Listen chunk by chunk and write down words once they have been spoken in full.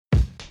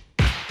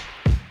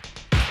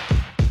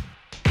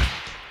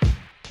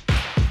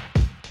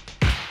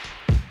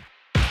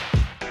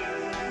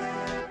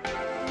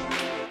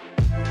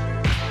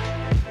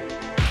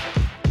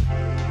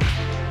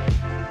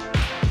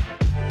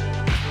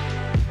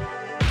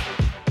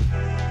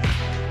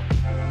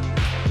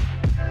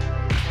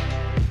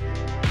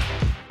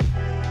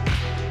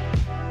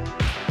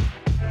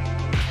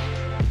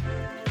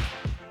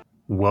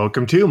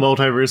Welcome to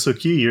Multiversal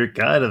Q, your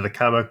guide to the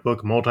comic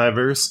book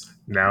multiverse,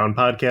 now in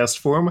podcast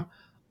form.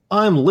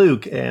 I'm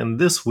Luke, and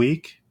this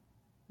week,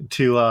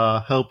 to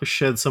help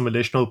shed some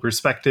additional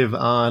perspective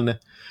on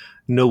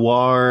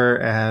noir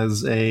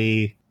as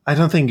I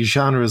don't think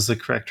genre is the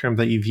correct term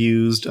that you've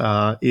used,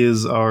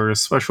 is our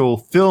special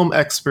film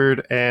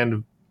expert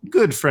and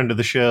good friend of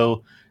the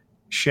show,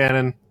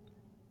 Shannon.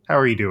 How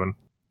are you doing?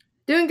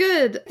 Doing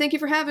good. Thank you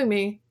for having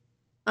me.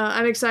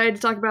 I'm excited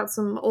to talk about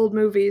some old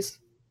movies.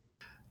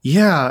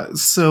 Yeah,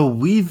 so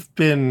we've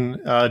been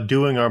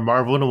doing our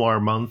Marvel Noir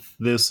month.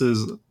 This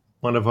is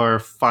one of our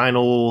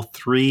final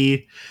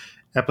 3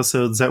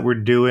 episodes that we're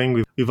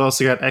doing. We've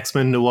also got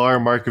X-Men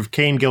Noir, Mark of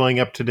Cain going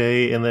up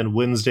today, and then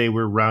Wednesday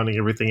we're rounding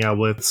everything out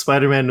with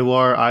Spider-Man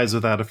Noir, Eyes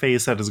Without a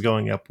Face, that is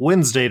going up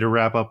Wednesday to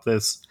wrap up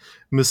this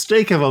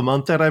mistake of a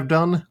month that I've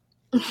done.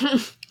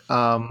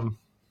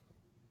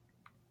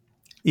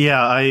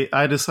 Yeah,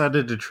 I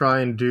decided to try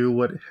and do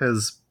what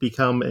has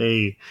become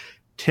a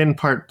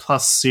 10-part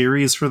plus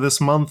series for this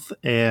month,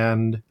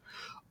 and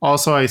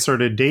also I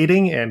started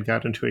dating and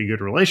got into a good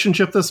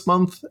relationship this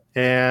month,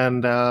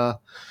 and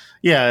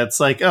yeah, it's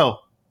like, oh,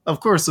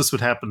 of course this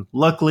would happen.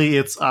 Luckily,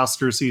 it's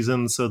Oscar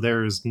season, so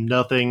there's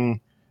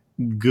nothing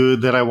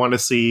good that I want to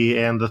see,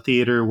 and the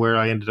theater where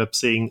I ended up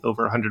seeing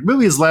over 100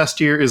 movies last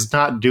year is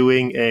not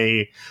doing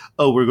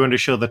we're going to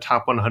show the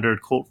top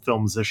 100 cult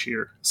films this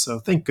year, so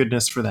thank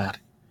goodness for that.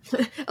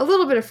 A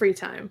little bit of free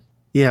time.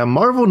 Yeah,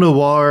 Marvel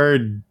Noir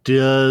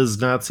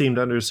does not seem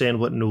to understand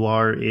what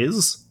noir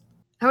is.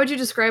 How would you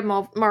describe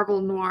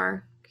Marvel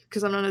Noir?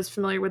 Because I'm not as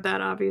familiar with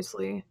that,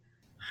 obviously.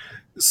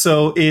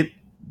 So it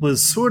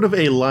was sort of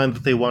a line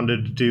that they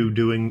wanted to do,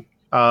 doing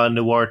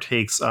noir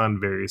takes on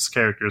various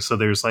characters. So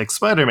there's like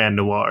Spider-Man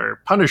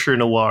Noir, Punisher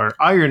Noir,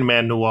 Iron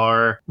Man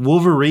Noir,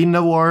 Wolverine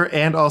Noir,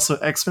 and also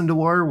X-Men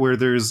Noir, where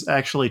there's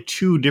actually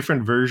 2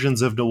 different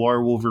versions of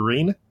Noir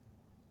Wolverine.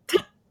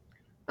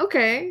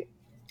 Okay.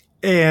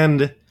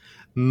 And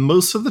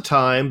most of the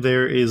time,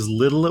 there is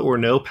little or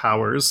no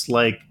powers.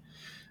 Like,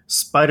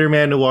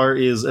 Spider-Man Noir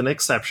is an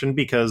exception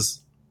because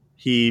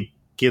he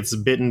gets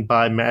bitten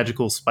by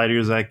magical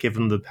spiders that give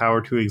him the power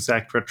to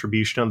exact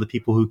retribution on the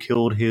people who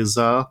killed his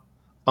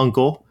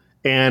uncle,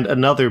 and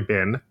another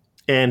bin.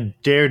 And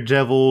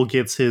Daredevil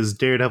gets his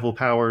Daredevil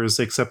powers,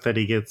 except that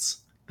he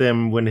gets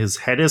them when his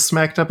head is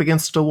smacked up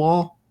against a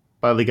wall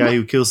by the guy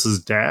who kills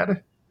his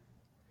dad.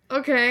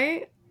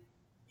 Okay.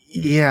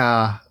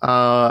 Yeah,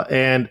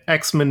 and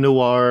X-Men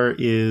Noir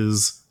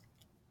is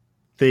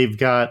they've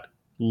got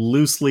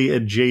loosely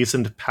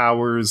adjacent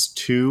powers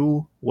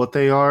to what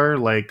they are.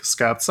 Like,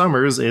 Scott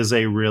Summers is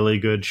a really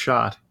good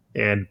shot,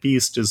 and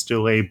Beast is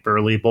still a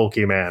burly,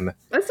 bulky man.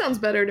 That sounds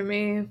better to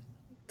me.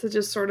 To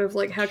just sort of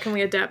like, how can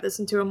we adapt this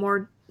into a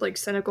more like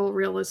cynical,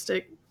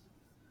 realistic,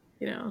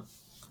 you know?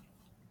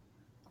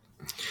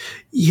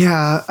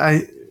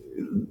 Yeah,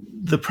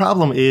 the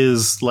problem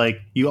is,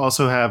 like, you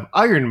also have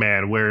Iron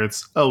Man, where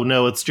it's, oh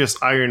no, it's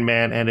just Iron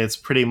Man, and it's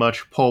pretty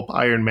much pulp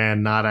Iron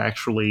Man, not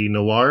actually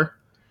noir,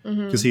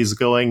 because he's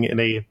going in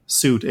a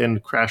suit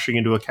and crashing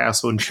into a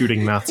castle and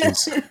shooting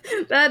Nazis.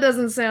 That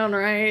doesn't sound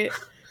right.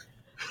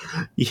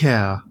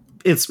 Yeah,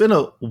 it's been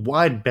a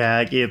wide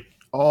bag. It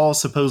all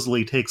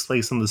supposedly takes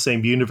place in the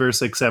same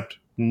universe, except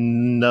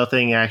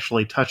nothing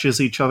actually touches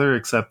each other,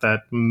 except that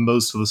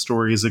most of the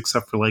stories,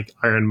 except for like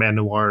Iron Man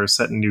Noir, are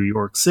set in New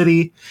York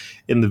City,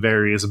 in the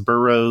various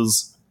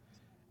boroughs,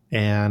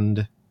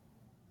 and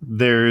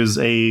there's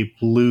a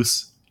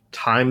loose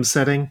time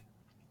setting.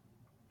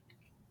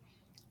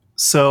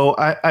 So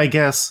I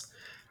guess,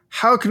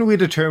 how can we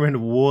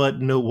determine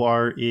what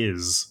noir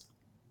is?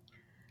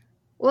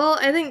 Well,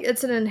 I think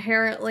it's an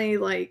inherently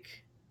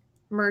like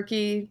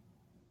murky,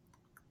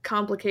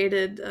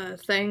 complicated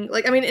thing.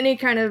 Like, I mean, any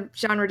kind of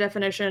genre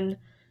definition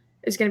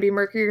is going to be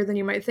murkier than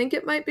you might think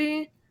it might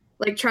be.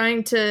 Like,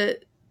 trying to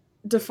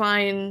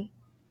define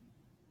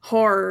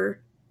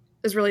horror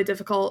is really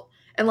difficult.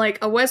 And like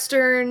a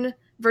Western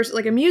versus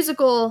like a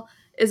musical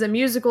is a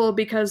musical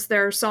because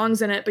there are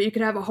songs in it, but you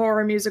could have a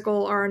horror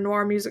musical or a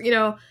noir music,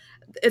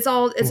 it's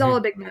all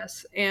a big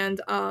mess. And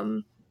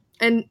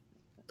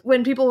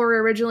when people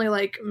were originally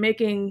like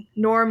making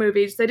noir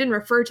movies, they didn't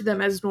refer to them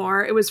as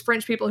noir. It was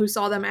French people who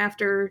saw them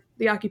after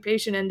the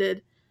occupation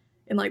ended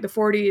in like the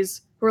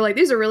 40s who were like,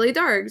 these are really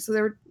dark. So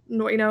they were,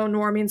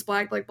 noir means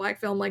black, like black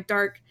film, like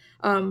dark.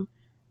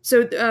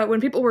 So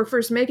when people were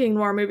first making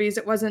noir movies,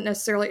 it wasn't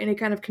necessarily any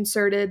kind of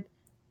concerted,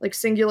 like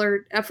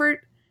singular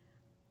effort.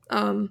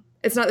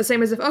 It's not the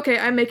same as if, okay,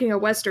 I'm making a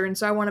Western,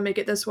 so I want to make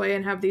it this way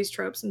and have these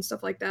tropes and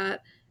stuff like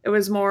that. It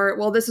was more,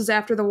 well, this is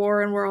after the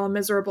war and we're all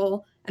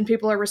miserable and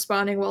people are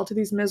responding well to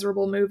these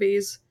miserable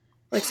movies.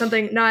 Like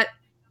something not,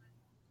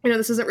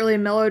 this isn't really a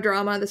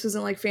melodrama. This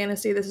isn't like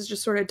fantasy. This is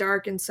just sort of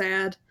dark and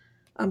sad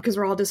because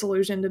we're all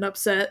disillusioned and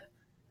upset,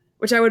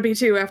 which I would be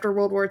too after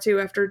World War II,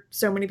 after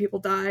so many people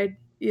died,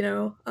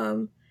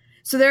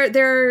 So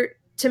there,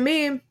 to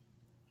me,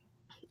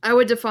 I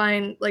would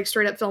define like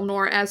straight up film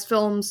noir as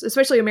films,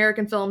 especially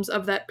American films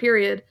of that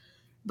period,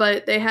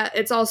 but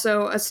it's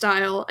also a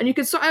style, and you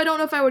could. So I don't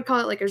know if I would call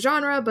it like a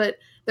genre, but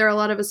there are a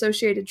lot of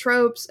associated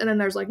tropes, and then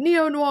there's like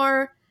neo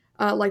noir,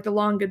 like The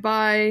Long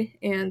Goodbye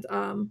and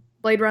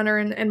Blade Runner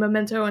and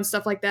Memento and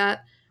stuff like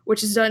that,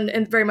 which is done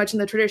very much in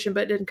the tradition,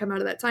 but didn't come out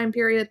of that time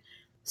period.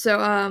 So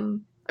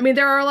I mean,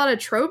 there are a lot of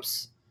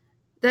tropes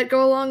that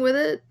go along with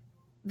it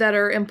that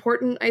are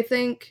important, I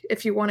think,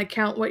 if you want to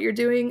count what you're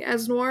doing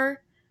as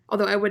noir.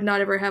 Although I would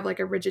not ever have like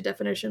a rigid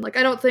definition. Like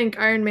I don't think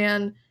Iron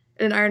Man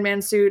in an Iron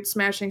Man suit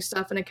smashing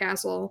stuff in a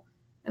castle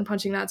and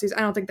punching Nazis,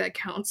 I don't think that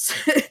counts.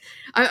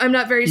 I'm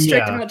not very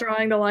strict Yeah. about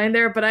drawing the line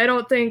there, but I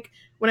don't think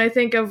when I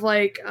think of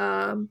like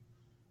Double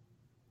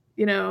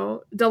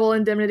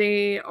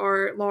Indemnity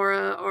or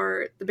Laura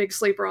or The Big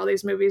Sleep or all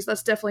these movies,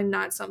 that's definitely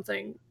not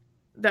something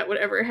that would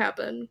ever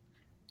happen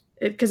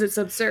because it's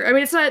absurd. I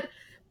mean, it's not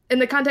in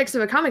the context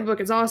of a comic book,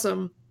 it's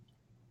awesome,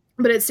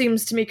 but it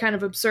seems to me kind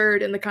of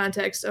absurd in the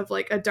context of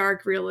like a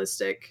dark,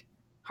 realistic,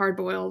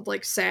 hard-boiled,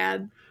 like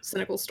sad,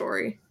 cynical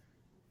story.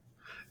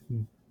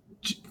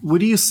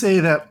 Would you say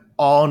that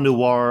all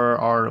noir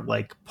are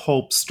like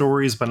pulp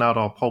stories, but not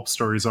all pulp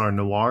stories are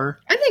noir?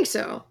 I think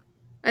so.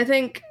 I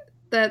think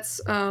that's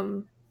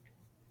an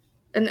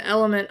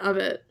element of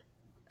it.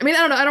 I mean, I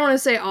don't know. I don't want to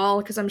say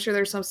all because I'm sure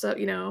there's some stuff,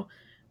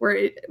 where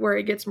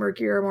it gets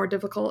murkier or more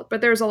difficult,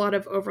 but there's a lot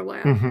of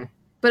overlap. Mm-hmm.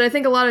 But I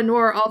think a lot of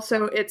noir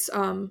also it's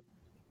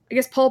I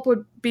guess pulp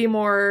would be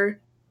more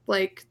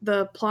like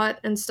the plot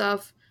and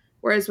stuff,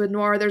 whereas with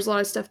noir there's a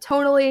lot of stuff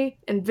tonally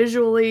and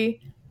visually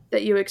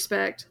that you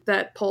expect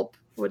that pulp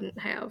wouldn't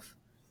have.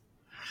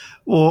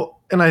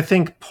 Well, and I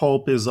think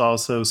pulp is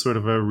also sort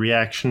of a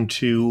reaction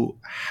to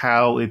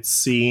how it's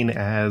seen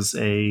as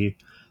a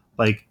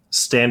like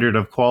standard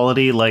of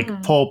quality,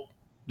 like pulp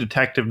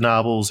detective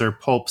novels or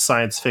pulp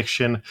science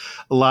fiction.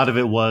 A lot of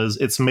it was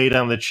it's made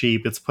on the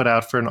cheap, it's put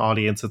out for an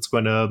audience, it's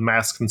going to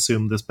mass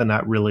consume this, but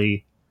not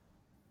really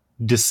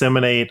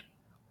disseminate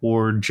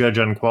or judge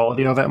on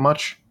quality all that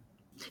much.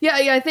 Yeah,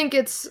 I think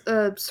it's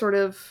sort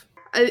of.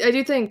 I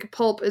do think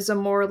pulp is a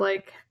more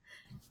like.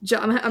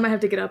 I might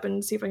have to get up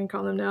and see if I can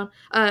calm them down.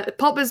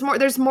 Pulp is more.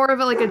 There's more of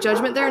a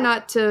judgment there,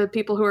 not to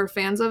people who are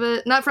fans of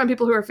it, not from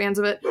people who are fans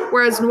of it.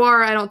 Whereas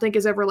noir, I don't think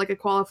is ever like a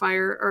qualifier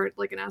or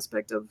like an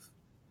aspect of.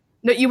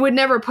 No, you would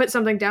never put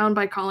something down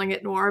by calling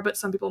it noir, but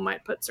some people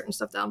might put certain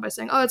stuff down by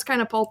saying, "Oh, it's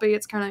kind of pulpy.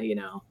 It's kind of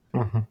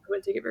Mm-hmm. I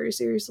wouldn't take it very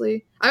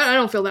seriously." I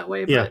don't feel that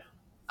way, Yeah.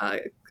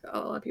 but a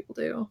lot of people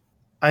do.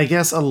 I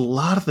guess a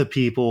lot of the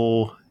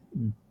people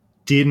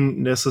didn't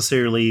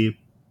necessarily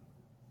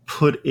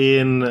put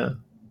in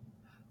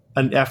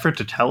an effort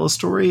to tell a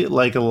story.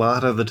 Like a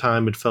lot of the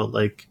time, it felt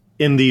like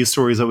in these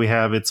stories that we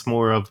have, it's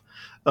more of,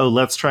 oh,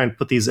 let's try and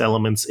put these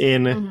elements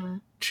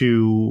in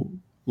to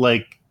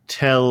like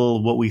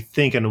tell what we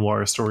think a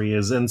noir story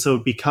is. And so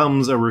it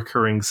becomes a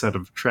recurring set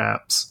of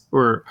traps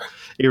or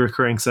a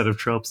recurring set of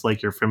tropes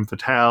like your femme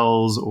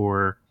fatales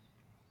or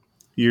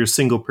your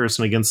single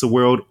person against the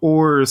world.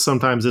 Or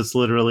sometimes it's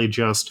literally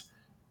just,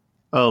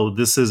 oh,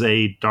 this is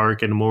a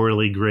dark and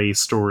morally gray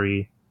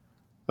story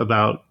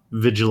about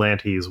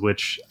vigilantes,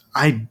 which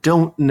I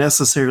don't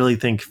necessarily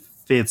think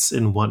fits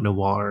in what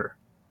noir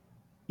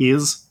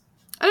is.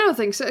 I don't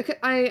think so.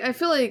 I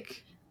feel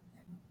like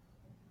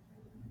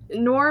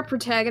noir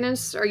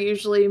protagonists are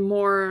usually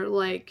more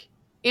like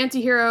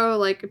anti-hero,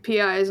 like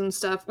PIs and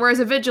stuff, whereas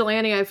a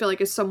vigilante I feel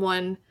like is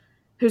someone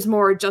who's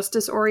more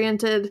justice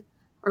oriented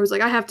or who's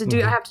like I have to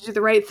do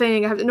the right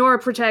thing. Noir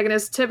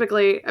protagonists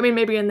typically, I mean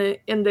maybe in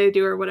They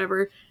Do or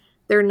whatever,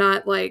 they're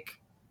not like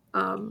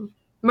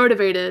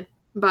motivated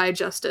by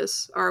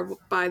justice or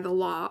by the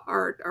law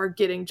or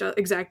getting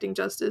exacting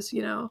justice,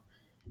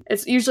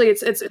 It's usually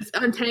it's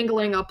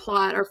untangling a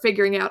plot or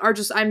figuring out or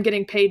just I'm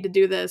getting paid to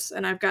do this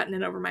and I've gotten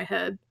it over my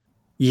head.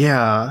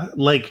 Yeah,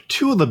 like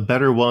two of the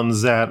better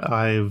ones that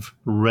I've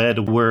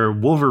read were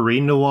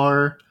Wolverine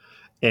Noir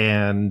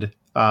and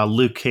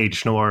Luke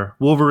Cage Noir.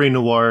 Wolverine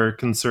Noir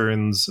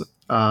concerns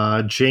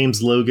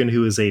James Logan,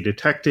 who is a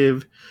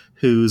detective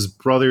whose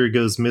brother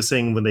goes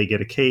missing when they get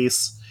a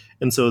case.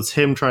 And so it's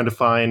him trying to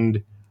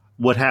find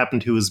what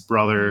happened to his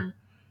brother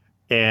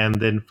and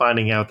then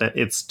finding out that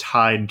it's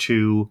tied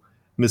to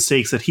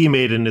mistakes that he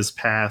made in his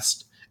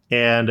past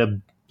and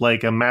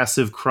a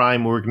massive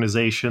crime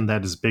organization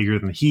that is bigger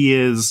than he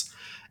is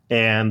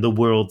and the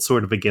world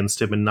sort of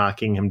against him and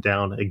knocking him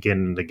down again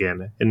and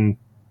again and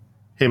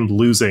him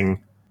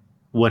losing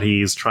what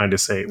he's trying to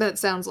save. That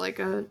sounds like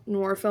a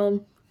noir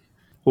film.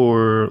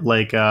 Or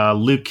like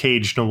Luke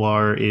Cage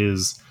Noir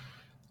is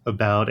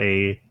about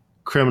a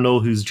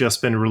criminal who's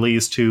just been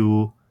released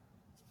who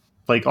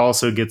like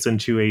also gets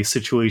into a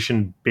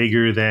situation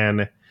bigger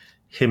than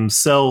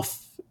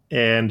himself,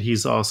 and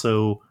he's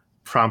also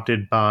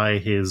prompted by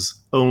his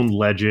own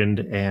legend.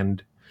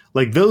 And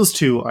like those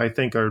two I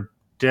think are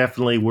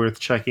definitely worth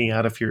checking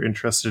out if you're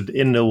interested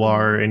in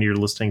noir and you're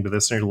listening to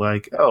this and you're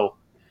like, oh,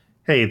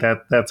 hey,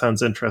 that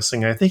sounds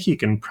interesting. I think you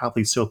can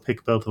probably still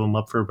pick both of them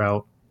up for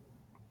about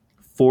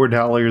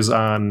 $4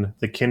 on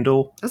the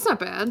Kindle. That's not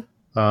bad.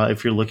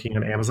 If you're looking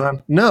on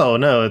Amazon.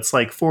 No, it's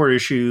like 4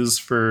 issues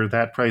for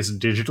that price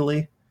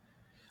digitally.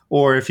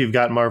 Or if you've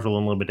got Marvel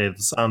Unlimited,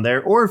 it's on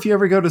there. Or if you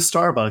ever go to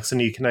Starbucks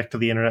and you connect to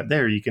the internet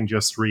there, you can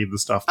just read the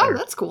stuff Oh, there.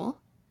 that's cool.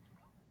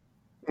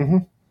 Mm-hmm.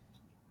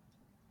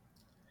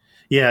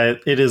 Yeah,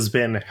 it has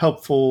been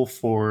helpful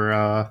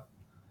for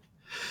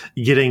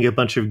getting a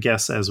bunch of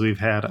guests as we've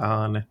had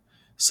on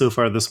so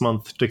far this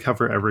month to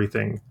cover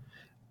everything.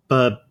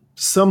 But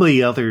some of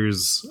the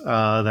others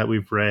that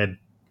we've read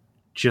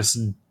just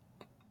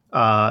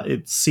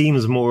it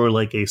seems more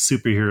like a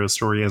superhero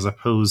story as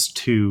opposed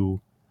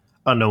to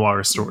a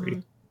noir story.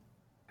 Mhm.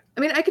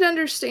 I mean, I could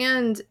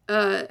understand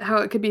how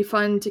it could be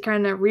fun to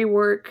kind of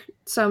rework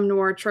some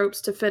noir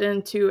tropes to fit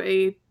into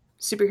a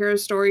superhero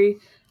story.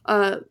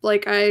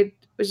 Like I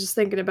was just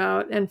thinking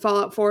about in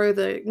Fallout 4,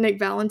 the Nick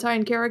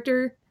Valentine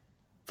character.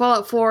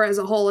 Fallout 4 as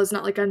a whole is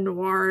not like a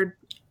noir,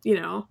 you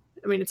know.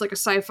 I mean, it's like a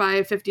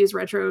sci-fi 50s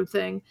retro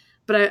thing.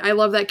 But I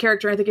love that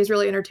character. I think he's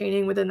really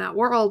entertaining within that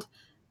world.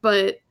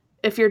 But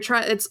if you're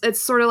trying,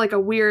 it's sort of like a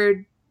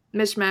weird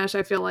mishmash.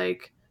 I feel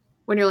like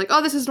when you're like,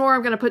 oh, this is noir,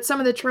 I'm going to put some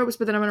of the tropes,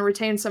 but then I'm going to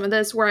retain some of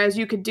this. Whereas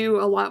you could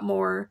do a lot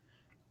more,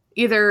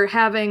 either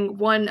having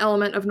one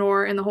element of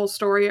noir in the whole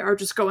story, or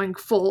just going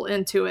full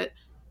into it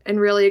and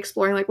really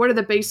exploring like what are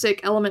the basic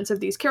elements of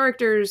these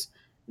characters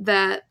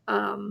that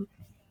even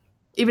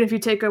if you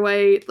take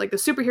away like the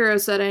superhero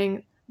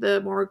setting, the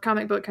more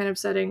comic book kind of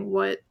setting,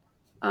 what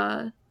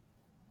uh,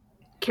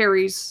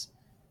 carries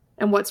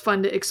and what's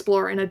fun to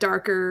explore in a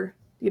darker,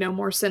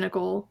 more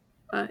cynical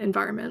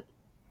environment.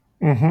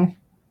 Mm-hmm.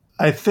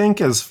 I think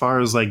as far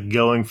as like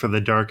going for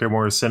the darker,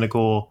 more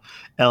cynical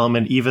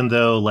element, even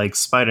though like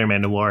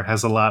Spider-Man Noir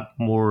has a lot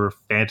more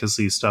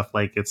fantasy stuff,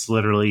 like it's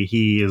literally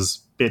he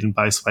is bitten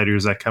by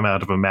spiders that come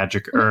out of a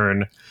magic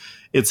urn.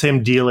 It's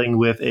him dealing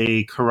with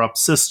a corrupt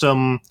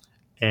system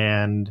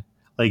and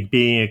like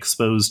being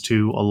exposed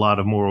to a lot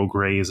of moral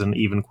grays and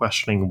even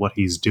questioning what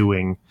he's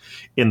doing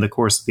in the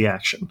course of the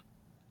action.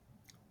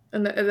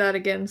 And that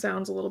again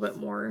sounds a little bit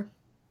more.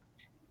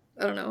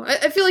 I don't know.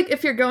 I feel like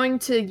if you're going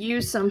to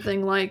use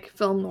something like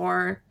film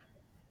noir,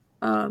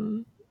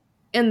 um,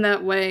 in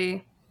that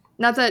way,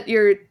 not that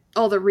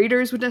all the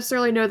readers would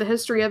necessarily know the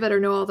history of it or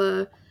know all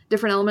the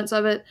different elements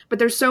of it, but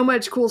there's so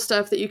much cool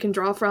stuff that you can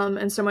draw from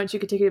and so much you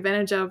could take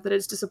advantage of that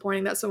it's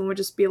disappointing that someone would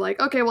just be like,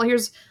 okay, well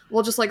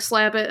we'll just like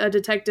slap it a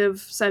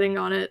detective setting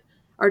on it,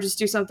 or just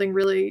do something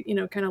really,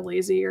 kind of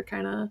lazy or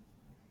kind of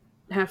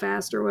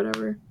half-assed or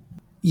whatever.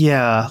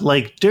 Yeah,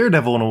 like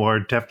Daredevil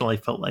Noir definitely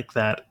felt like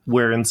that,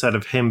 where instead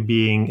of him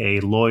being a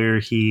lawyer,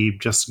 he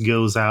just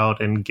goes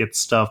out and gets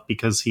stuff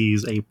because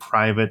he's a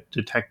private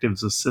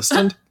detective's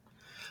assistant.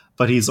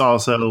 But he's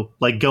also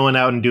like going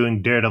out and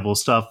doing Daredevil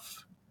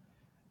stuff.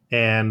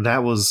 And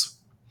it was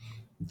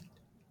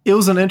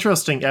an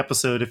interesting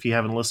episode if you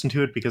haven't listened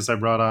to it, because I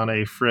brought on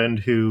a friend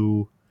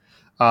who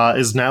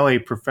is now a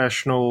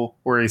professional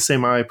or a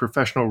semi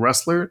professional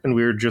wrestler. And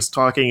we were just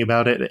talking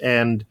about it.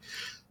 And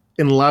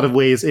in a lot of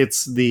ways,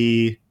 it's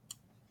the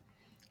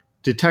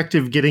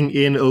detective getting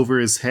in over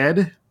his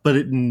head, but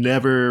it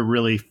never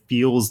really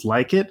feels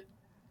like it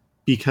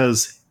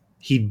because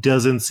he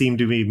doesn't seem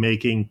to be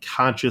making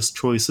conscious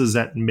choices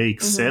that make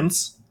Mm-hmm.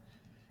 sense.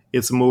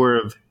 It's more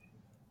of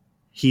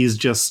he's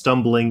just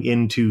stumbling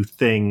into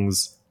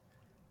things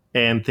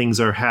and things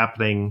are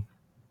happening.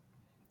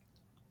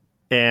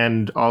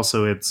 And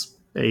also, it's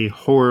a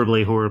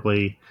horribly,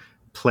 horribly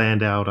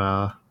planned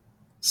out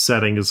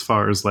setting as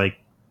far as like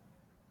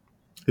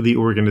the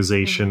Mm-hmm.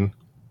 organization,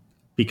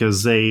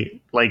 because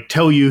they like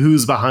tell you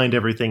who's behind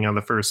everything on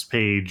the first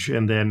page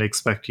and then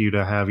expect you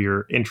to have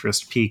your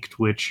interest piqued,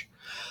 which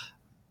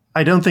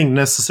I don't think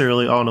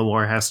necessarily all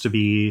noir has to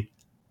be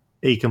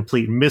a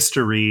complete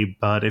mystery,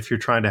 but if you're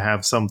trying to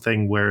have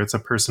something where it's a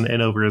person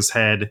in over his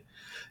head,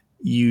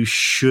 you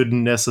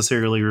shouldn't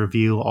necessarily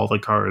reveal all the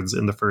cards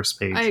in the first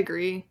I page.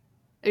 agree.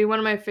 I mean, one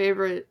of my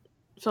favorite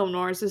film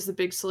noirs is The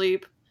Big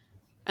Sleep,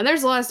 and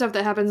there's a lot of stuff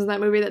that happens in that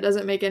movie that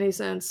doesn't make any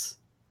sense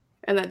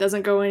and that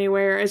doesn't go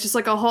anywhere. It's just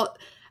like a whole.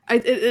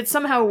 It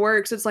somehow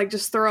works. It's like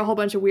just throw a whole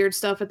bunch of weird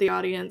stuff at the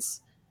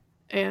audience,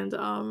 and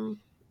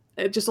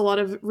just a lot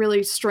of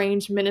really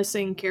strange,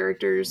 menacing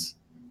characters.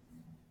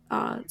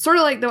 Sort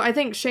of like though, I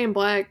think Shane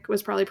Black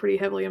was probably pretty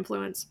heavily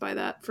influenced by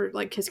that for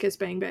like Kiss Kiss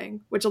Bang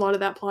Bang, which a lot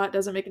of that plot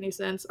doesn't make any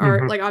sense. Or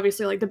Mm-hmm. like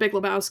obviously like The Big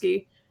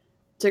Lebowski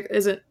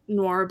isn't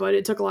noir, but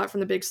it took a lot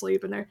from The Big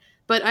Sleep in there.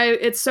 But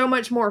it's so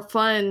much more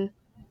fun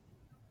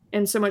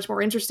and so much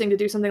more interesting to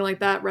do something like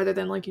that rather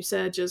than like you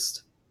said,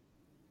 just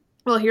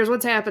well, here's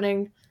what's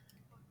happening,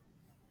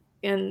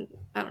 and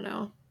I don't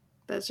know.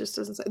 That just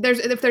doesn't. There's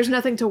if there's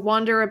nothing to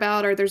wonder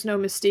about or there's no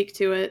mystique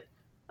to it.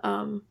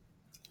 Um,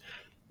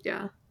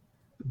 yeah.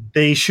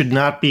 They should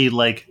not be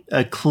like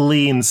a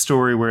clean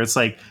story where it's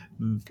like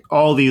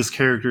all these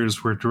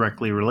characters were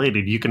directly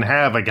related. You can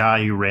have a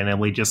guy who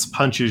randomly just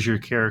punches your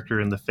character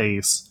in the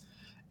face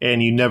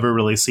and you never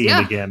really see him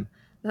Yeah, again.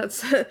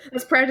 that's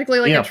practically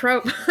like a Yeah.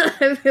 trope.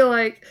 I feel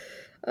like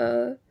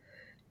uh,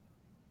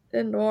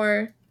 in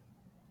noir,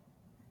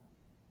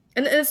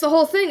 and it's the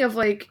whole thing of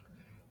like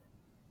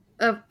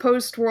of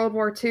post World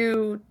War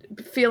II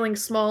feeling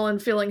small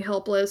and feeling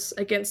helpless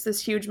against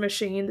this huge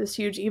machine, this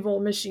huge evil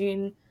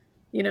machine,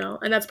 you know,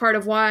 and that's part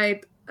of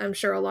why I'm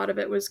sure a lot of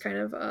it was kind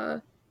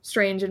of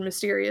strange and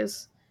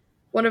mysterious.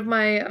 One of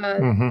my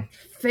Mm-hmm.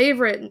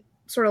 favorite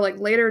sort of like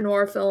later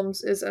noir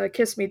films is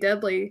Kiss Me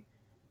Deadly,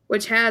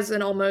 which has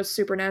an almost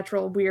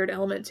supernatural weird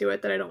element to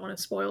it that I don't want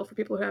to spoil for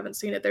people who haven't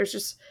seen it. There's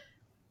just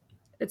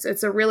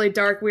it's a really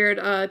dark weird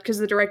because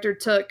the director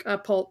took a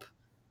pulp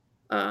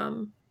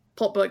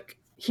book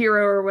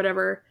hero or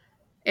whatever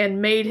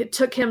and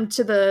took him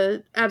to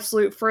the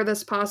absolute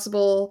furthest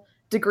possible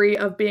degree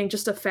of being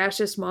just a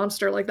fascist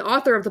monster. Like the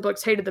author of the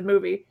books hated the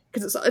movie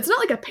because it's not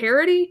like a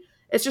parody.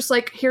 It's just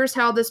like here's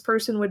how this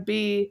person would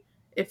be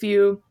if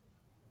you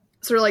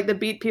sort of like the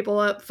beat people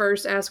up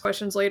first, ask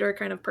questions later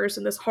kind of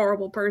person. This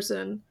horrible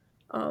person,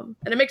 and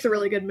it makes a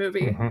really good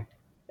movie. Mm-hmm.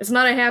 It's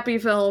not a happy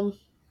film.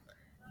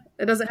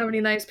 It doesn't have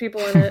any nice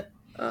people in it.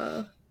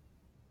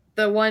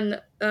 The one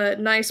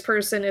nice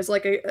person is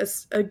like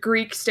a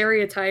Greek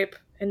stereotype,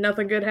 and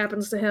nothing good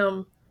happens to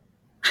him.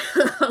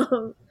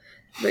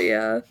 But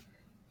yeah,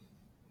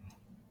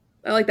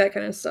 I like that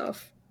kind of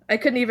stuff. I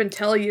couldn't even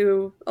tell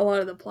you a lot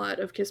of the plot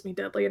of Kiss Me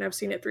Deadly, and I've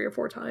seen it 3 or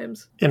 4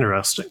 times.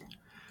 Interesting.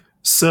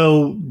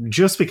 So,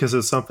 just because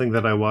it's something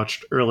that I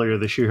watched earlier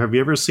this year, have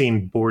you ever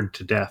seen Bored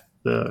to Death,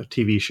 the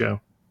TV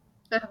show?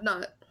 I have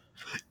not.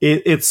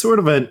 It's sort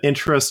of an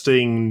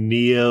interesting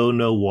neo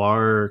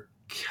noir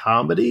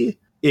comedy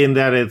in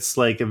that it's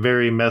like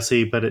very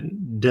messy, but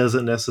it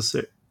doesn't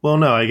necessarily. Well,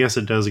 no, I guess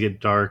it does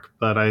get dark,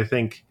 but I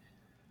think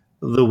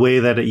the way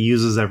that it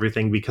uses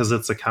everything because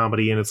it's a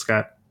comedy and it's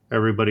got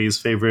everybody's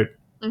favorite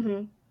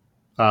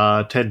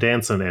Mm-hmm. Ted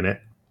Danson in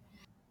it.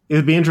 It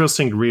would be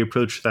interesting to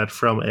reapproach that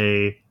from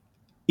a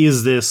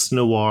is this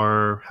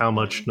noir? How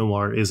much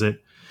noir is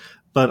it?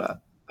 But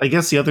I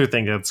guess the other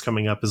thing that's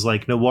coming up is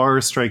like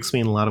noir strikes me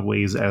in a lot of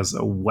ways as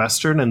a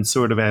western and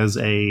sort of as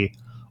a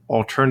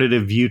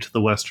alternative view to the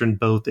western,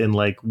 both in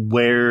like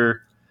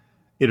where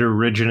it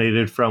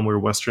originated from, where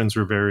westerns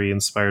were very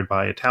inspired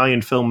by Italian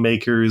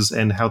filmmakers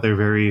and how they're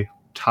very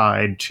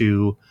tied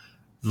to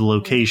the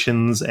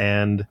locations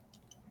and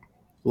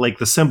like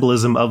the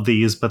symbolism of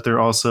these, but they're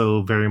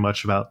also very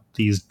much about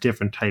these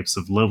different types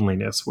of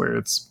loneliness, where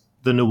it's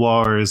the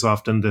noir is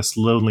often this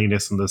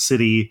loneliness in the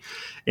city,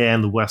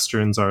 and the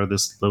westerns are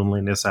this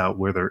loneliness out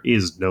where there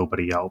is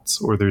nobody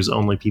else, or there's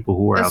only people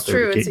who are That's out there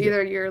true. to It's get you.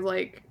 either you're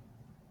like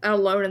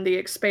alone in the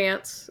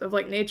expanse of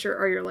like nature,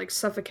 or you're like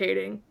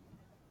suffocating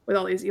with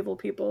all these evil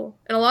people.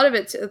 And a lot of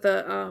it's I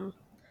don't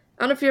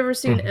know if you've ever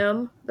seen Mhm.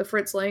 M, the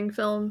Fritz Lang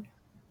film.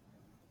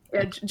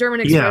 Yeah,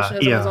 German Yeah, expressionism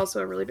was yeah.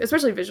 also a really,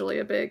 especially visually,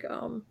 a big,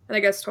 and I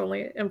guess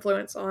totally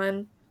influence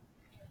on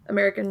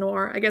American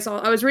noir. I guess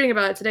I was reading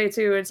about it today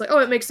too. It's like, oh,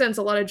 it makes sense.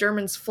 A lot of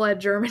Germans fled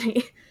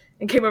Germany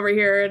and came over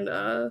here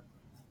and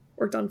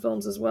worked on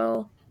films as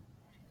well.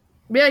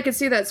 But yeah, I could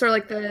see that sort of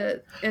like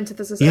the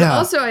antithesis. And Yeah.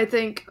 also, I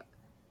think,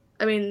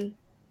 I mean,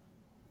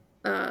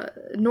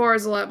 noir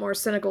is a lot more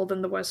cynical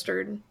than the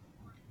Western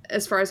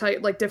as far as how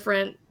like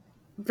different,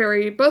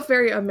 both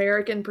very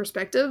American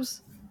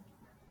perspectives,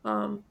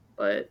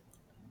 but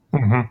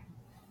Mhm.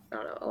 I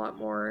don't know, a lot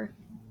more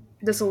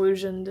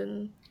disillusioned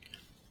and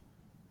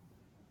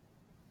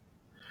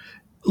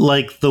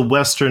Like the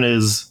western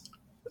is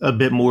a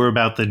bit more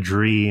about the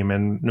dream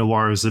and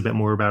noir is a bit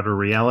more about a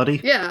reality.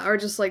 yeah, or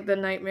just like the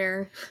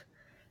nightmare.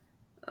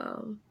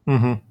 Um,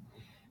 Hmm.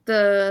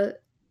 the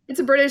it's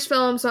a British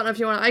film, so I don't know if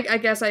you want. I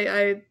guess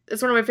I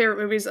it's one of my favorite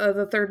movies.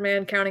 The Third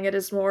Man, counting it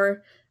as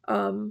more.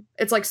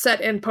 It's like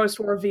set in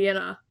post-war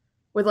Vienna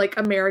with like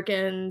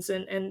Americans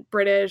and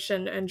British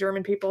and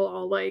German people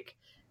all like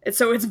it's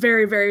so it's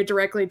very very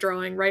directly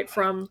drawing right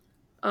from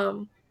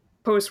um,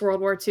 post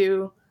World War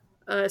II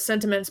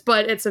sentiments,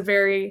 but it's a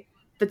very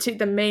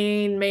the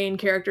main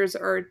characters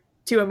are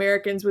two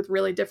Americans with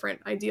really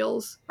different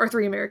ideals, or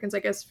three Americans, I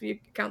guess, if you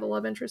count the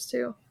love interest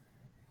too.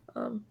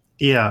 Um,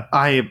 Yeah,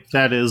 I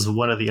that is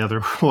one of the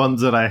other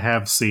ones that I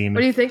have what seen.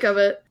 do you think of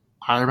it?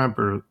 I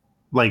remember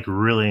like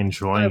really I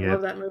enjoying love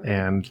it, that movie.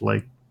 and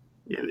like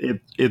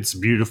it's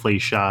beautifully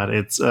shot.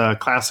 It's a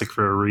classic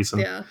for a reason,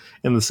 Yeah.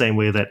 in the same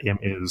way that M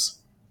is.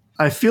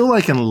 I feel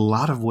like in a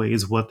lot of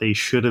ways, what they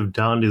should have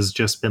done is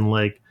just been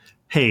like,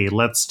 hey,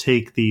 let's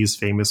take these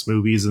famous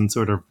movies and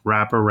sort of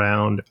wrap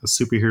around a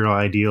superhero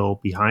ideal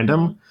behind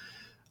Mm-hmm. them.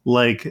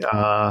 Like,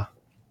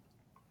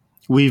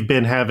 we've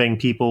been having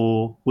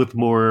people with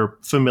more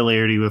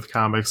familiarity with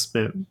comics,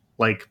 but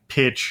like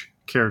pitch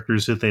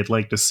characters that they'd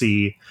like to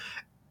see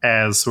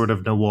as sort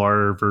of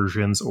noir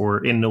versions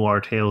or in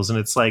noir tales, and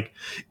it's like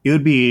it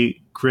would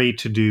be great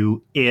to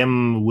do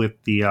M with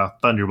the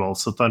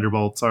Thunderbolts. So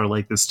Thunderbolts are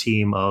like this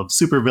team of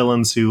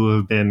supervillains who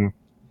have been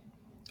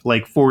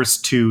like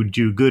forced to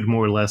do good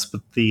more or less,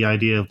 but the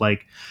idea of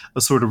like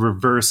a sort of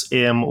reverse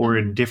M or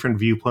a Mm-hmm. different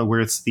viewpoint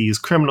where it's these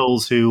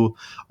criminals who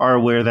are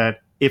aware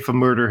that if a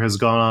murder has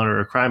gone on or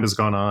a crime has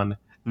gone on,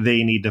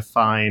 they need to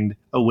find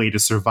a way to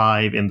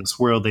survive in this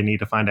world. They need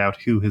to find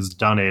out who has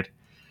done it,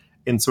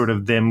 and sort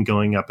of them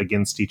going up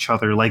against each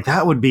other. Like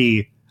that would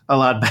be a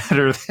lot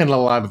better than a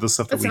lot of the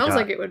stuff that It we sounds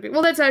like got. it would be.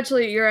 Well, that's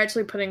actually you're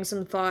actually putting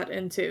some thought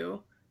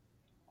into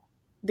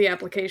the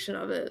application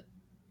of it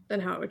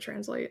and how it would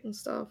translate and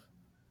stuff.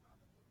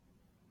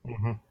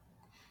 Hmm.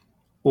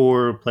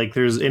 Or like,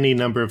 there's any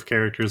number of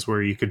characters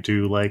where you could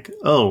do like,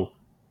 oh,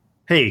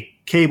 hey,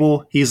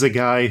 Cable, he's a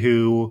guy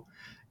who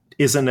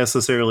isn't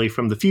necessarily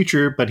from the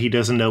future, but he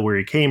doesn't know where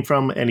he came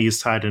from, and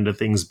he's tied into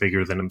things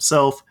bigger than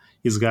himself.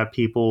 He's got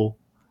people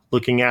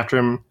looking after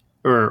him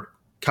or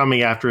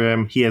coming after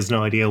him. He has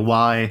no idea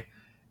why.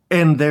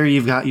 And there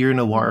you've got your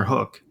noir Mm-hmm.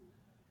 hook.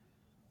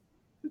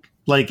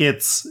 Like,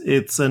 it's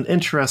an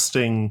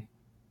interesting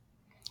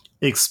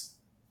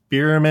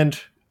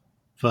experiment,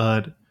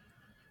 but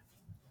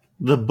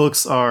the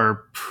books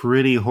are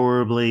pretty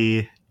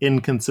horribly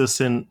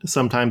inconsistent,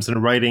 sometimes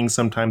in writing,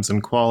 sometimes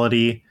in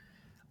quality.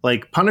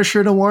 Like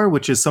Punisher Noir,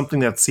 which is something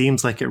that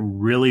seems like it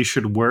really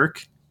should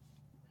work,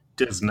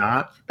 does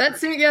not. That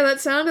seemed, yeah, that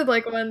sounded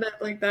like one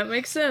that like that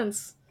makes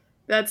sense.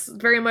 That's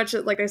very much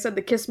like I said,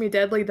 the kiss me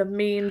deadly, the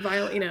mean,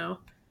 violent,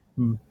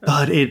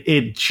 But Uh,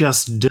 it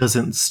just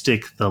doesn't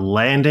stick the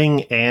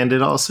landing, and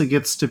it also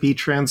gets to be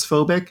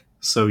transphobic.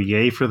 So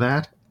yay for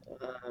that.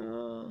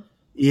 uh,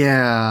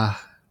 Yeah.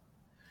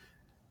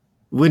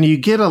 When you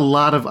get a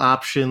lot of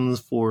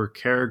options for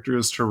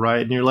characters to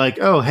write, and you're like,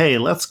 oh, hey,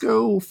 let's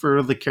go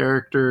for the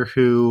character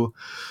who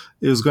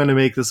is going to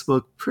make this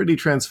book pretty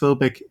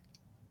transphobic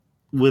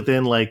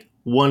within like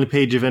one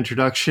page of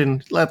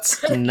introduction.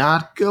 Let's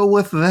not go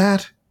with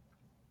that.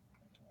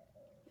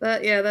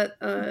 that yeah,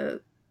 that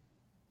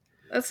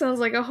sounds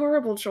like a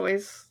horrible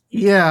choice.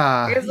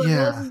 Yeah, It's like,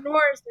 well, this yeah, is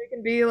noir, so it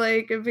can be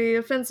like it be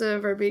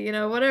offensive or be,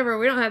 whatever.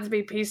 We don't have to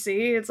be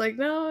PC. It's like,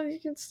 no, you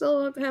can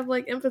still have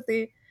like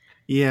empathy.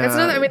 That's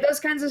another. I yeah. mean, those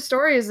kinds of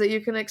stories that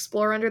you can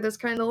explore under this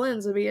kind of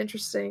lens would be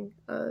interesting.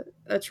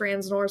 A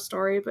trans noir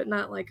story, but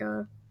not like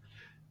a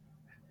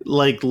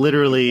Like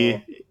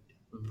literally,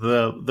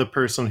 people. the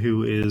person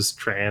who is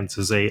trans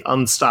is a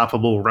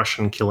unstoppable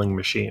Russian killing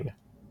machine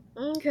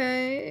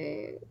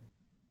Okay.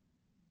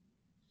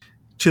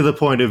 to the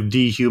point of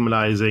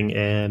dehumanizing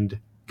and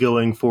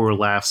going for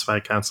laughs by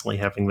constantly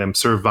having them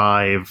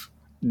survive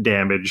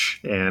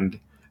damage and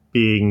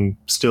being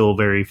still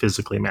very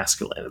physically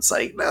masculine. It's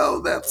like,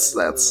 no, that's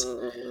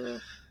Uh,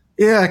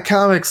 yeah,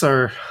 comics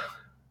are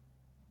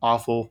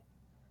awful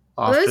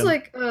there's often.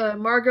 like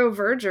Margot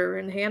Verger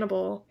in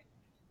Hannibal.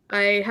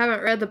 I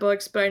haven't read the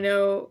books, but I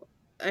know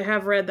I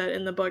have read that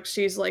in the books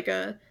she's like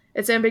a.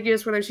 It's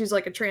ambiguous whether she's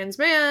like a trans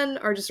man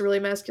or just a really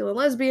masculine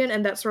lesbian,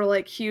 and that's sort of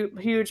like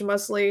huge,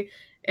 muscly.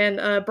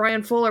 And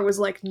Brian Fuller was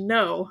like,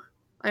 "No,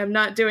 I am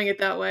not doing it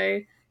that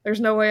way. There's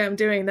no way I'm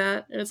doing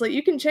that." And it's like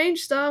you can change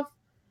stuff.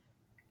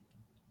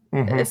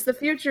 Hmm. It's the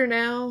future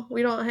now.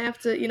 We don't have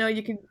to.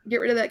 You can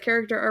get rid of that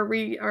character or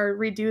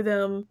redo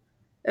them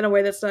in a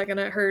way that's not going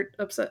to hurt,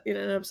 upset, and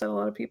upset a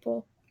lot of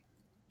people.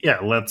 Yeah,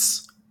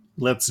 let's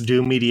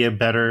do media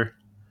better.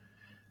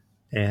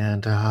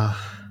 And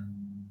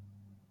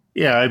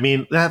yeah, I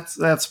mean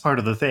that's part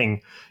of the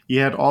thing. You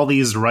had all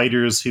these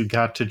writers who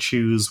got to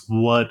choose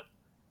what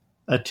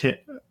a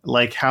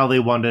like how they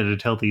wanted to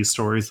tell these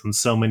stories, and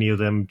so many of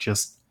them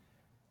just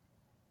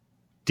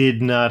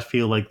did not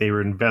feel like they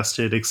were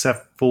invested,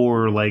 except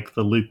for like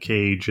the Luke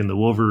Cage and the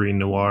Wolverine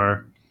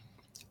noir.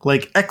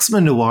 Like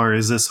X-Men noir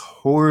is this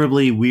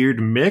horribly weird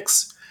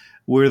mix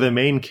where the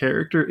main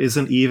character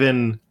isn't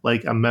even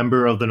like a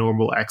member of the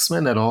normal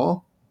X-Men at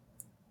all,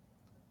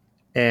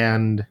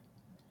 and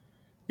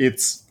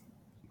it's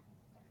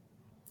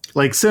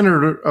like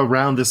centered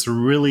around this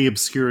really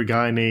obscure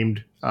guy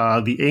named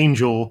the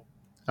Angel,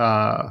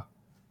 uh,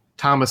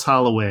 Thomas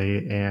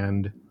Holloway,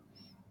 and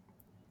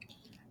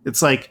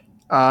it's like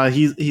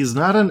he's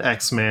not an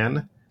X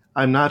Man.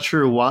 I'm not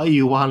sure why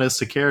you want us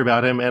to care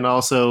about him, and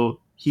also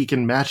he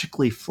can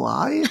magically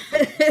fly.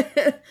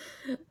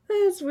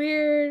 That's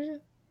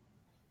weird.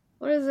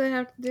 What does it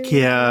have to do with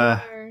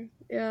Yeah. noir?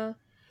 Yeah.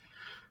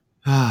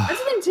 That's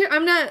the thing too.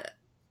 I'm not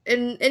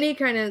in any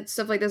kind of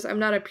stuff like this. I'm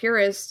not a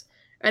purist,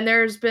 and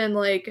there's been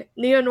like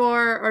neo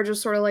noir or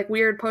just sort of like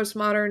weird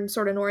postmodern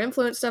sort of noir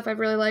influence stuff I've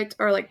really liked,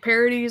 or like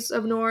parodies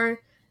of noir.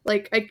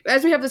 Like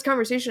as we have this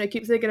conversation, I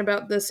keep thinking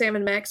about the Sam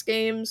and Max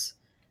games.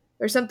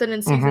 There's something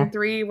in season Mm-hmm.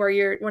 3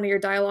 where one of your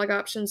dialogue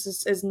options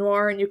is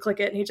noir, and you click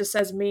it, and he just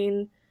says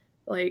mean,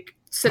 like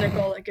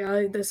cynical, like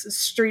this is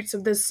streets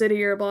of this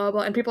city or blah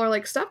blah, and people are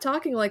like, stop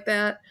talking like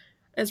that.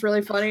 It's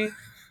really funny.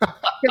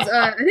 Because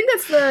I think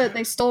that's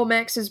they stole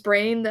Max's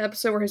brain, the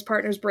episode where his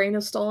partner's brain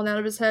is stolen out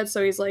of his head,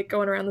 so he's like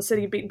going around the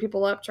city beating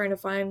people up, trying to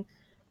find.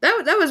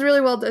 That was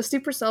really well done.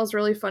 Steve Purcell's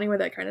really funny with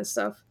that kind of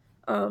stuff,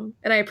 and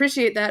I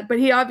appreciate that. But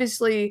he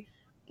obviously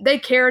they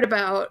cared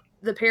about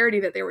the parody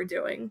that they were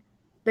doing.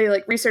 They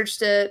like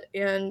researched it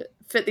and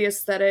fit the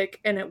aesthetic,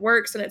 and it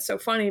works, and it's so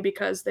funny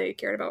because they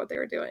cared about what they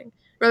were doing,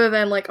 rather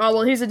than like, oh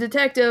well, he's a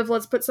detective,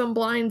 let's put some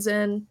blinds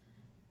in,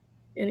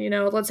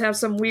 and let's have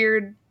some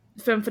weird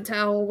femme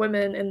fatale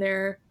women in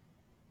there,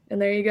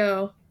 and there you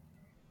go.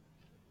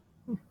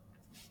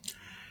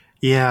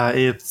 Yeah,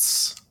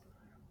 it's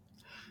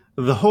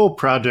the whole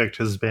project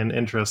has been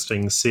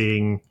interesting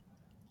seeing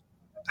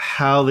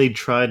how they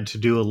tried to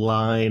do a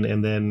line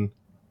and then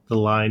the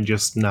line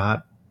just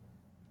not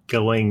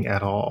going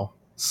at all.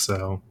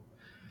 So,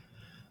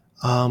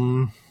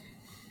 um,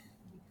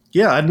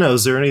 yeah, I don't know.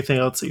 Is there anything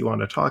else that you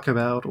want to talk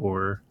about,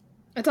 or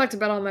I talked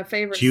about all my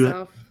favorite do you?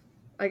 stuff.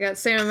 I got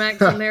Sam and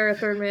Max in there,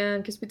 Third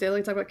Man, Kiss Me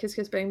Daily, talk about Kiss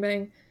Kiss Bang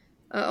Bang.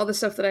 All the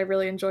stuff that I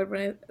really enjoyed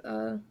when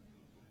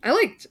I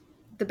liked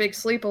The Big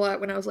Sleep a lot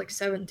when I was like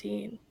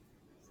 17.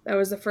 That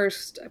was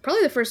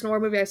probably the first noir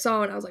movie I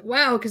saw, and I was like,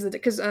 wow,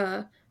 because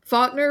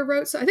Faulkner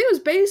wrote, I think it was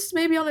based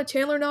maybe on a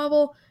Chandler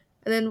novel,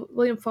 and then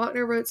William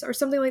Faulkner wrote, or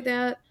something like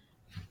that.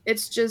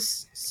 It's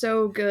just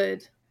so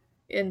good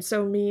and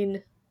so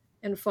mean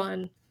and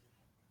fun,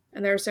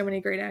 and there are so many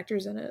great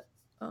actors in it.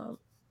 And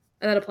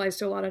that applies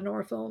to a lot of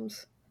noir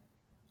films.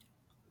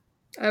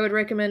 I would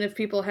recommend if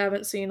people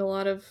haven't seen a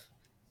lot of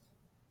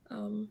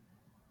um,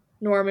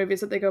 noir movies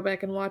that they go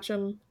back and watch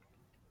them.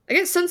 I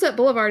guess Sunset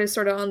Boulevard is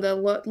sort of on the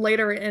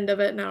later end of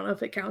it, and I don't know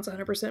if it counts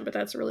 100%, but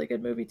that's a really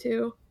good movie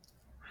too.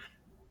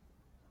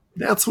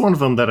 That's one of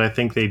them that I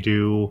think they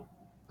do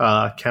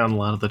count a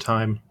lot of the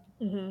time.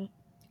 Mm-hmm.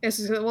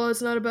 Well,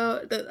 it's not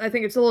about. I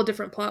think it's a little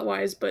different plot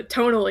wise, but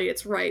tonally,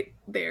 it's right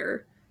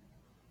there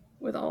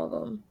with all of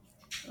them.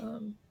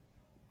 Um,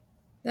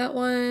 that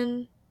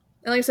one,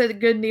 and like I said,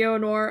 good neo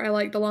noir. I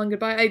like The Long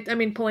Goodbye. I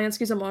mean,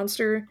 Polanski's a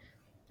monster,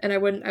 and I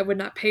would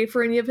not pay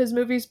for any of his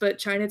movies, but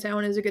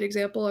Chinatown is a good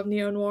example of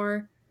neo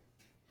noir.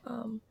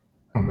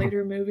 A Mhm.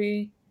 later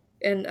movie,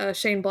 and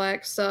Shane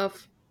Black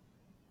stuff.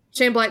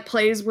 Shane Black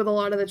plays with a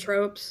lot of the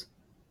tropes,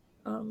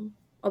 um,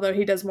 although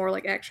he does more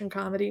like action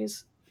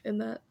comedies in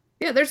that.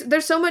 Yeah,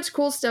 there's so much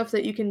cool stuff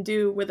that you can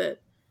do with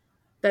it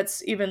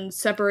that's even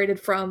separated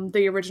from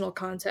the original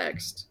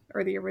context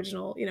or the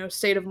original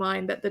state of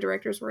mind that the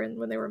directors were in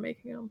when they were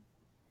making them.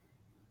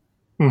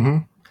 hmm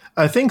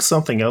I think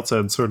something else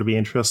I'd sort of be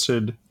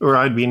interested, or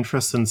I'd be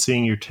interested in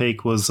seeing your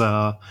take was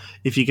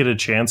if you get a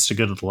chance to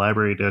go to the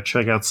library to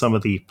check out some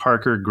of the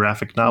Parker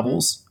graphic Mm-hmm.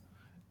 novels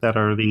that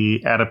are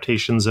the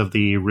adaptations of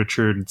the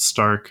Richard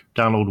Stark,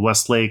 Donald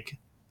Westlake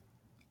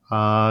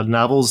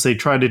novels. They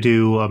tried to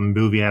do a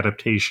movie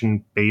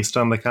adaptation based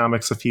on the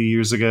comics a few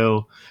years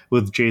ago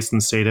with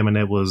Jason Statham, and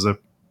it was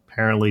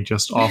apparently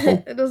just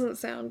awful. It doesn't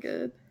sound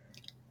good.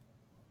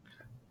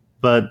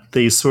 But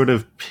they sort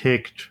of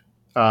picked.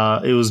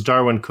 It was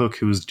Darwin Cook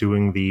who was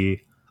doing the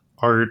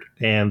art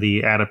and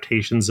the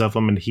adaptations of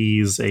them, and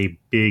he's a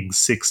big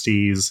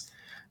 '60s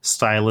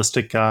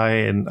stylistic guy,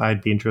 and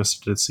I'd be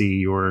interested to see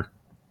your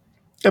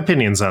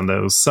opinions on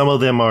those. Some of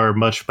them are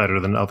much better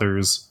than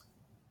others,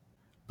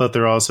 but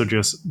they're also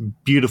just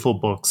beautiful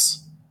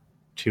books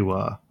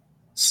to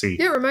see.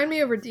 Yeah, remind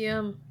me over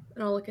DM,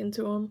 and I'll look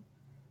into them.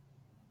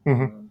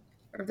 hmm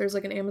Or if there's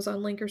like an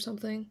Amazon link or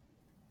something.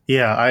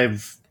 Yeah,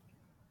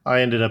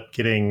 I ended up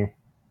getting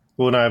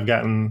when I've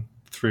gotten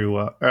through.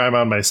 Or I'm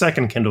on my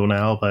second Kindle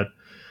now, but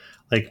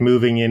like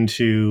moving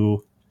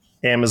into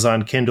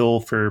Amazon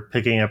Kindle for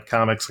picking up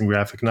comics and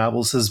graphic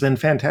novels has been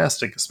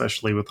fantastic,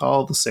 especially with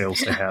all the sales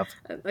they Yeah,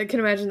 have. I can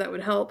imagine that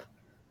would help.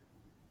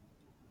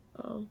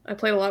 I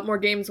played a lot more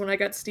games when I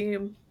got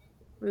Steam,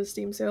 with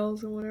Steam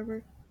sales and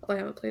whatever. Although I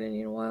haven't played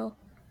any in a while.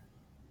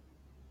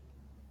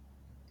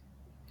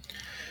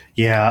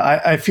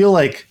 Yeah, I feel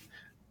like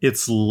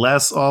it's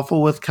less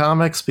awful with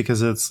comics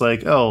because it's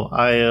like, oh,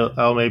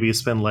 I'll maybe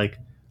spend like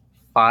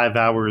 5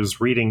 hours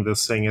reading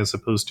this thing as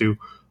opposed to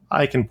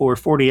I can pour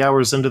 40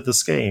 hours into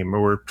this game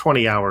or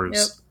 20 Yep.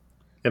 hours,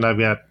 and I've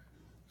got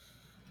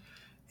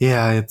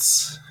yeah,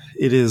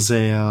 it is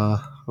a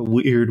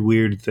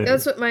weird thing.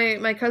 That's what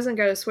my cousin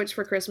got a Switch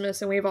for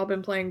Christmas, and we've all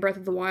been playing Breath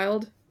of the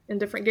Wild in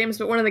different games.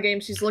 But one of the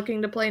games she's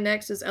looking to play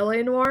next is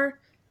LA Noir,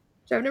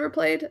 which I've never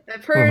played.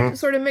 I've heard hmm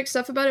sort of mixed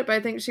stuff about it, but I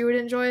think she would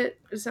enjoy it.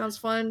 It sounds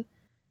fun,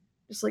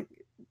 just like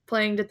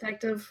playing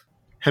detective.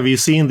 Have you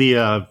seen the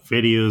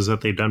videos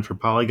that they've done for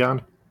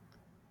Polygon?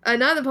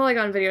 Not the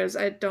Polygon videos,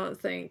 I don't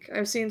think.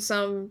 I've seen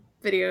some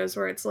videos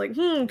where it's like,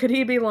 could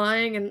he be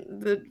lying?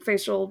 And the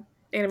facial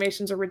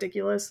animations are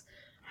ridiculous.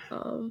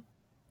 Um,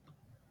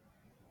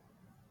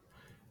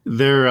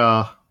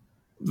 They're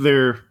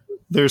they're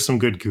there's some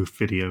good goof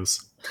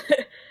videos.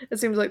 it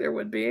seems like there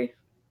would be.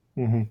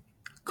 hmm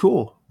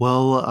Cool.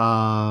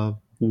 Well,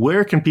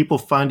 where can people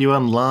find you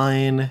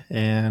online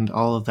and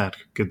all of that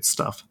good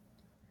stuff?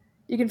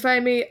 You can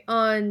find me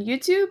on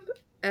YouTube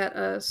at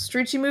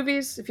Strucci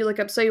Movies. If you look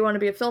up "So You Want to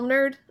Be a Film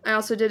Nerd,"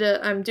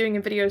 I'm doing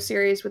a video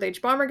series with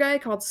H Bomber Guy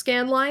called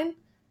Scanline.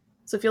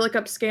 So if you look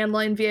up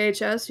Scanline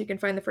VHS, you can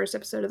find the first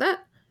episode of that.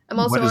 I'm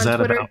also What is on that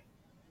Twitter. about?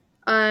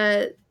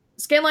 Uh,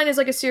 Scanline is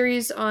like a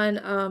series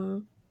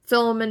on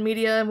film and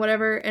media and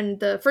whatever. And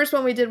the first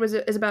one we did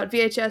is about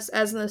VHS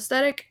as an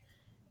aesthetic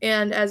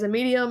and as a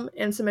medium,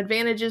 and some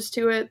advantages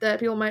to it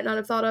that people might not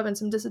have thought of, and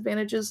some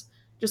disadvantages.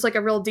 Just like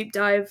a real deep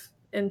dive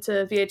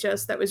into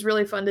VHS that was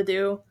really fun to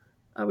do.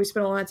 We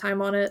spent a lot of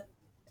time on it,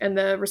 and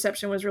the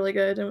reception was really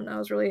good, and I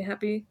was really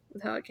happy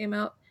with how it came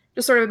out.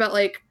 Just sort of about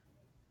like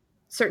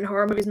certain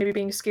horror movies maybe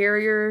being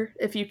scarier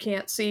if you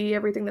can't see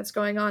everything that's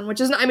going on, which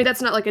is not, I mean,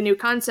 that's not like a new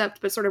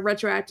concept, but sort of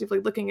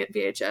retroactively looking at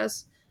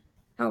VHS,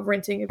 how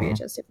renting a Mhm.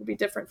 VHS tape would be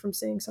different from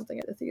seeing something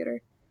at the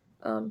theater.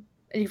 And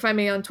you can find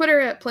me on Twitter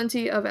at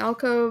Plenty of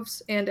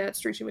Alcoves and at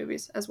Streetchy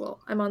Movies as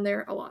well. I'm on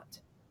there a lot.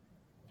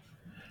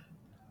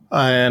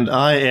 And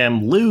I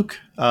am Luke.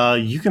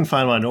 You can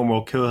find my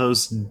normal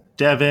co-host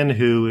Devin,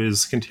 who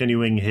is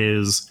continuing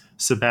his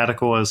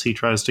sabbatical as he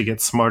tries to get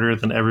smarter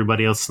than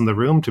everybody else in the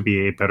room to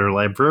be a better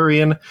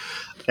librarian,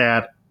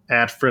 at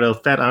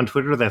FredoFett on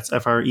Twitter. That's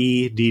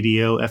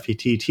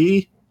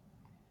FreddofFett.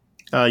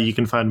 You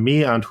can find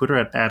me on Twitter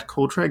at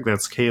Koltreg.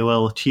 That's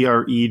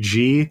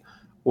KOLTREG.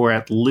 Or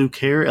at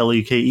Lukeherr,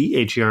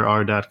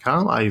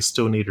 LUKEHERR.com. I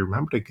still need to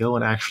remember to go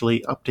and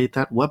actually update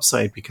that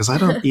website because I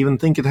don't even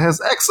think it has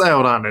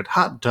Exiled on it.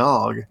 Hot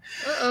dog.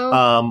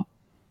 Uh-oh.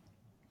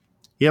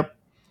 Yep.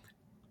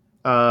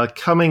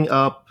 Coming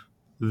up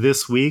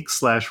this week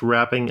 /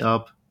 wrapping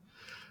up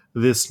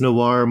this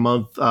noir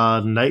month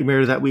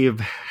nightmare that we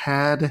have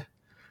had.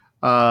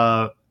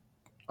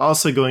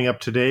 Also going up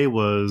today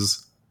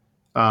was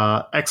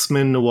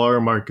X-Men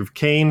Noir Mark of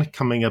Cain.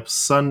 Coming up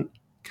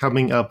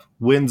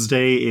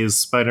Wednesday is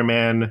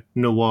Spider-Man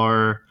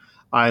Noir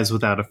Eyes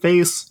Without a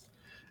Face.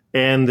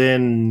 And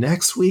then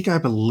next week, I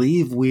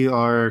believe we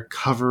are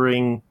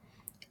covering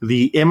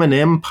the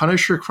Eminem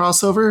Punisher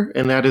crossover,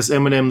 and that is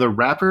Eminem the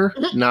rapper,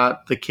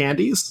 not the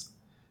candies,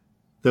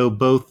 though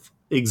both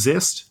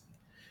exist.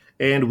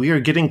 And we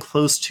are getting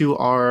close to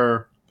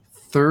our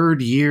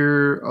 3rd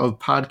year of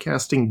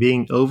podcasting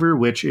being over,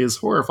 which is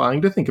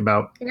horrifying to think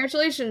about.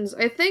 Congratulations.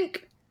 I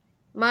think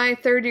my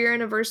 3rd year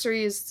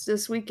anniversary is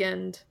this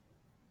weekend,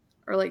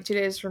 or like 2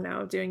 days from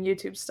now, doing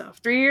YouTube stuff.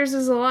 3 years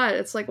is a lot.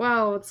 It's like,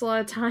 wow, it's a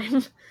lot of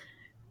time.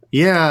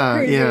 Yeah,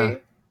 Crazy. yeah.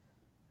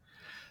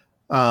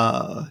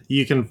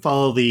 You can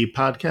follow the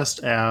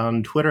podcast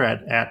on Twitter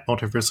at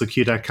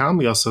multiversalq.com.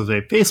 We also have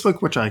a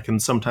Facebook, which I can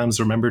sometimes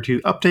remember to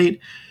update.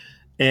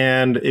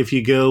 And if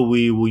you go,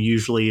 we will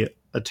usually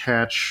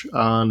attach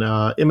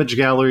on image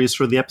galleries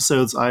for the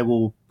episodes. I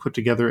will put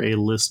together a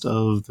list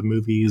of the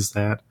movies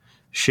that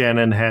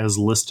Shannon has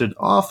listed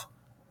off.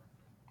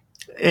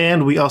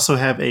 And we also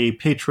have a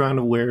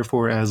Patreon where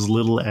for as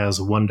little as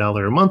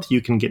 $1 a month,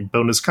 you can get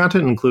bonus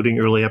content, including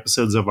early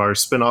episodes of our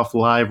spin-off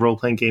live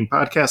role-playing game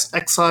podcast,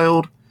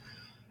 Exiled.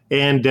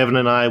 And Devin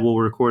and I will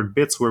record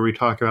bits where we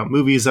talk about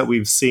movies that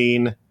we've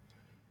seen.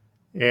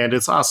 And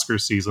it's Oscar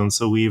season,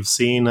 so we've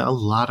seen a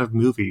lot of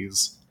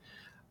movies.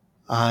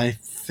 I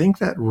think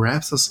that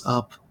wraps us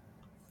up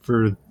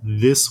for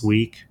this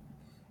week.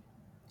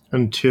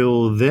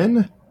 Until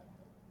then,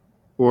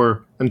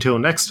 or until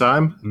next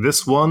time,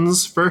 this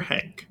one's for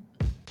Hank.